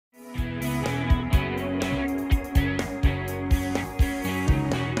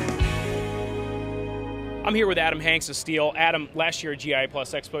I'm here with Adam Hanks of Steel. Adam, last year at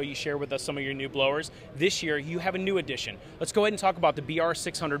GIE+EXPO, you shared with us some of your new blowers. This year, you have a new addition. Let's go ahead and talk about the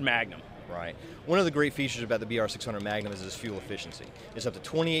BR600 Magnum. Right. One of the great features about the BR600 Magnum is its fuel efficiency. It's up to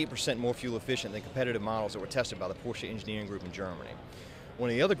 28% more fuel efficient than competitive models that were tested by the Porsche engineering group in Germany. One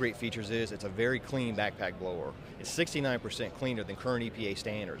of the other great features is it's a very clean backpack blower. It's 69% cleaner than current EPA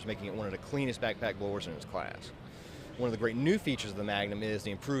standards, making it one of the cleanest backpack blowers in its class. One of the great new features of the Magnum is the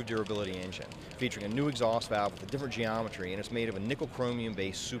improved durability engine, featuring a new exhaust valve with a different geometry, and it's made of a nickel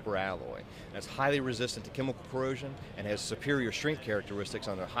chromium-based super alloy. And it's highly resistant to chemical corrosion and has superior strength characteristics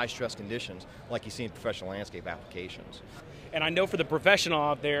under high-stress conditions like you see in professional landscape applications. And I know for the professional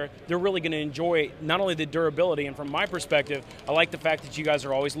out there, they're really going to enjoy not only the durability, and from my perspective, I like the fact that you guys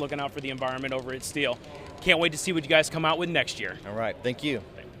are always looking out for the environment over at Steel. Can't wait to see what you guys come out with next year. All right, thank you.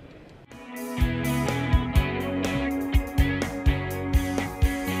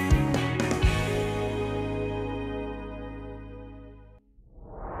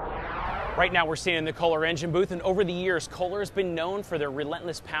 Right now we're sitting in the Kohler engine booth, and over the years, Kohler has been known for their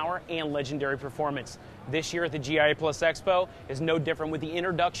relentless power and legendary performance. This year at the GIE+EXPO is no different with the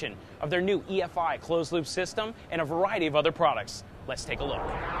introduction of their new EFI closed-loop system and a variety of other products. Let's take a look.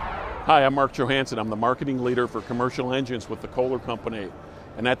 Hi, I'm Mark Johansson. I'm the marketing leader for commercial engines with the Kohler Company.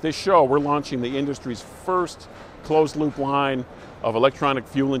 And at this show, we're launching the industry's first closed-loop line of electronic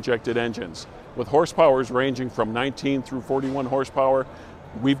fuel-injected engines. With horsepowers ranging from 19 through 41 horsepower,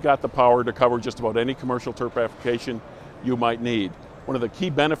 we've got the power to cover just about any commercial turf application you might need. One of the key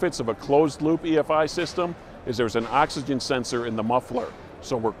benefits of a closed-loop EFI system is there's an oxygen sensor in the muffler.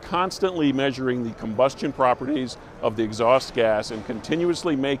 So we're constantly measuring the combustion properties of the exhaust gas and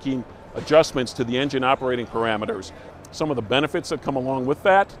continuously making adjustments to the engine operating parameters. Some of the benefits that come along with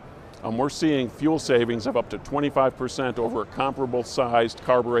that, we're seeing fuel savings of up to 25% over a comparable sized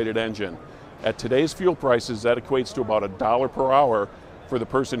carbureted engine. At today's fuel prices, that equates to about $1 per hour for the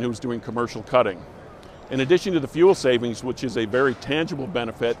person who's doing commercial cutting. In addition to the fuel savings, which is a very tangible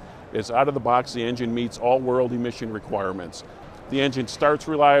benefit, is out of the box the engine meets all world emission requirements. The engine starts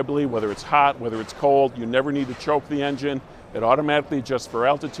reliably, whether it's hot, whether it's cold. You never need to choke the engine. It automatically adjusts for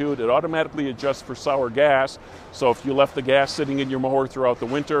altitude. It automatically adjusts for sour gas. So if you left the gas sitting in your mower throughout the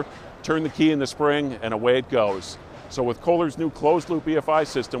winter, turn the key in the spring and away it goes. So with Kohler's new closed-loop EFI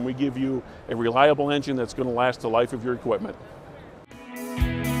system, we give you a reliable engine that's going to last the life of your equipment.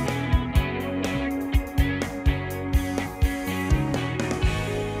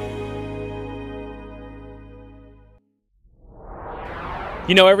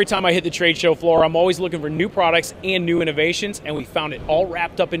 You know, every time I hit the trade show floor, I'm always looking for new products and new innovations, and we found it all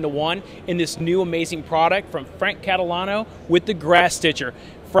wrapped up into one in this new amazing product from Frank Catalano with the Grass Stitcher.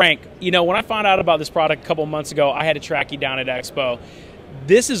 Frank, you know, when I found out about this product a couple months ago, I had to track you down at Expo.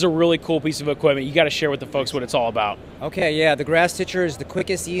 This is a really cool piece of equipment. You got to share with the folks what it's all about. Okay, yeah, the Grass Stitcher is the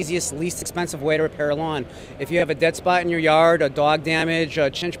quickest, easiest, least expensive way to repair a lawn. If you have a dead spot in your yard, a dog damage, a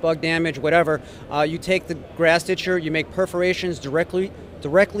chinch bug damage, whatever, you take the Grass Stitcher, you make perforations directly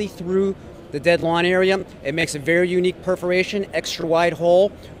through the dead lawn area. It makes a very unique perforation, extra wide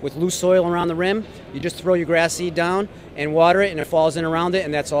hole with loose soil around the rim. You just throw your grass seed down and water it, and it falls in around it,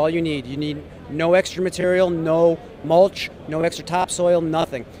 and that's all you need. You need no extra material, no mulch, no extra topsoil,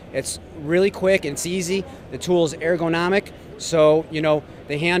 nothing. It's really quick, it's easy. The tool is ergonomic, so you know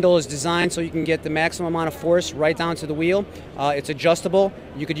the handle is designed so you can get the maximum amount of force right down to the wheel. It's adjustable.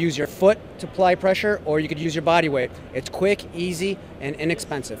 You could use your foot to apply pressure, or you could use your body weight. It's quick, easy, and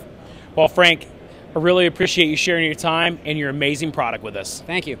inexpensive. Well, Frank, I really appreciate you sharing your time and your amazing product with us.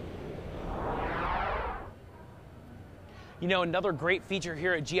 Thank you. You know, another great feature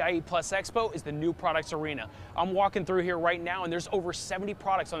here at GIE+EXPO is the new products arena. I'm walking through here right now, and there's over 70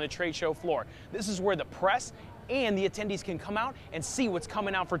 products on the trade show floor. This is where the press and the attendees can come out and see what's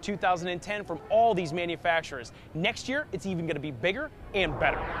coming out for 2010 from all these manufacturers. Next year, it's even going to be bigger and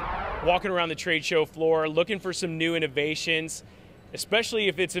better. Walking around the trade show floor, looking for some new innovations, especially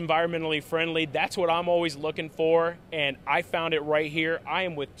if it's environmentally friendly. That's what I'm always looking for, and I found it right here. I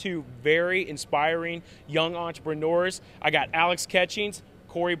am with two very inspiring young entrepreneurs. I got Alex Ketchings,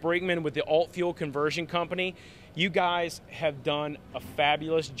 Corey Brinkman with the Alt Fuel Conversion Company. You guys have done a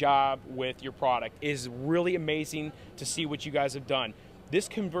fabulous job with your product. It is really amazing to see what you guys have done. This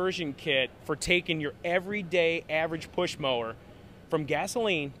conversion kit for taking your everyday average push mower from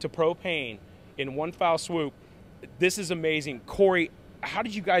gasoline to propane in one foul swoop, this is amazing. Corey, how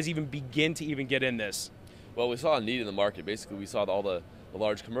did you guys even begin to even get in this? Well, we saw a need in the market. Basically, we saw all the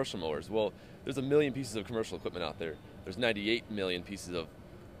large commercial mowers. Well, there's 1 million pieces of commercial equipment out there. There's 98 million pieces of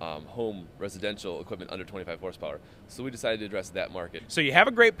home residential equipment under 25 horsepower. So we decided to address that market. So you have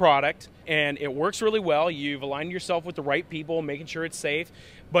a great product and it works really well. You've aligned yourself with the right people, making sure it's safe.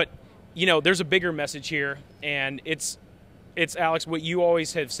 But you know, there's a bigger message here, and it's Alex, what you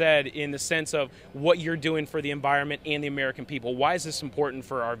always have said in the sense of what you're doing for the environment and the American people. Why is this important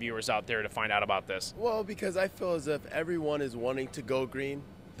for our viewers out there to find out about this? Well, because I feel as if everyone is wanting to go green.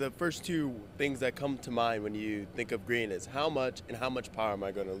 The first two things that come to mind when you think of green is how much power am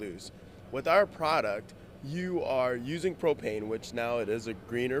I going to lose? With our product, you are using propane, which now it is a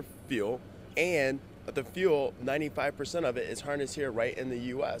greener fuel, and the fuel, 95% of it is harnessed here right in the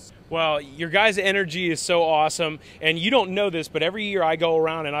U.S. Well, your guys' energy is so awesome, and you don't know this, but every year I go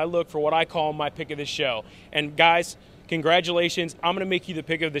around and I look for what I call my pick of the show. And guys, congratulations. I'm going to make you the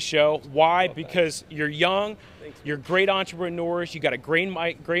pick of the show. Why? Because you're young, you're great entrepreneurs, you got a great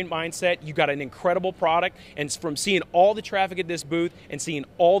mindset, you got an incredible product, and from seeing all the traffic at this booth and seeing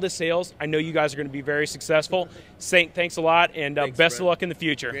all the sales, I know you guys are going to be very successful. Thanks a lot, and best of luck in the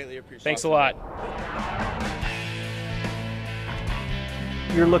future. Greatly appreciate it. Thanks a lot.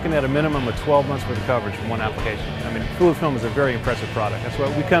 You're looking at a minimum of 12 months worth of coverage from one application. I mean, Fluid-Film is a very impressive product. That's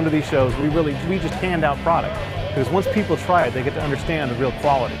why we come to these shows. We just hand out product. Because once people try it, they get to understand the real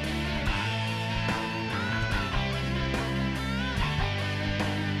quality.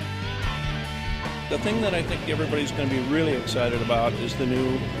 The thing that I think everybody's going to be really excited about is the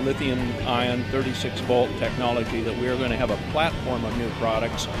new lithium-ion 36-volt technology that we are going to have a platform of new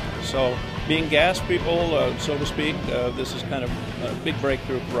products. So being gas people, so to speak, this is kind of a big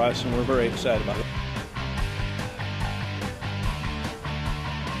breakthrough for us, and we're very excited about it.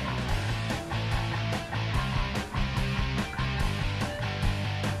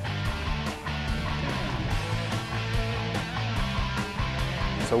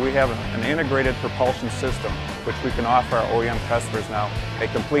 So we have an integrated propulsion system, which we can offer our OEM customers now, a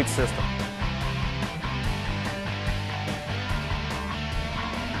complete system.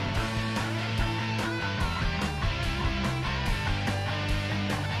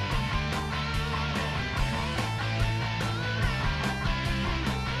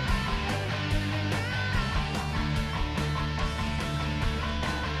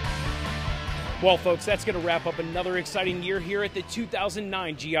 Well, folks, that's going to wrap up another exciting year here at the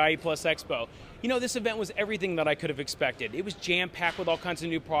 2009 GIE+EXPO. You know, this event was everything that I could have expected. It was jam-packed with all kinds of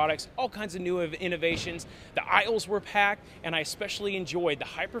new products, all kinds of new innovations. The aisles were packed, and I especially enjoyed the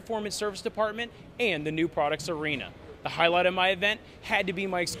high-performance service department and the new products arena. The highlight of my event had to be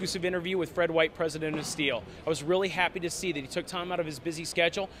my exclusive interview with Fred White, president of Steel. I was really happy to see that he took time out of his busy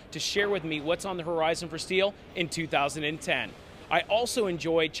schedule to share with me what's on the horizon for Steel in 2010. I also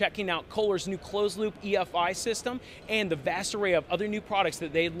enjoyed checking out Kohler's new closed-loop EFI system and the vast array of other new products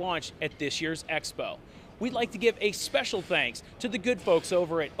that they launched at this year's Expo. We'd like to give a special thanks to the good folks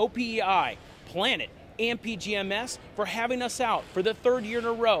over at OPEI, Planet, and PGMS for having us out for the third year in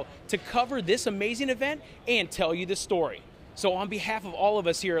a row to cover this amazing event and tell you the story. So on behalf of all of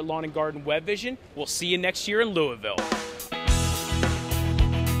us here at Lawn & Garden Web Vision, we'll see you next year in Louisville.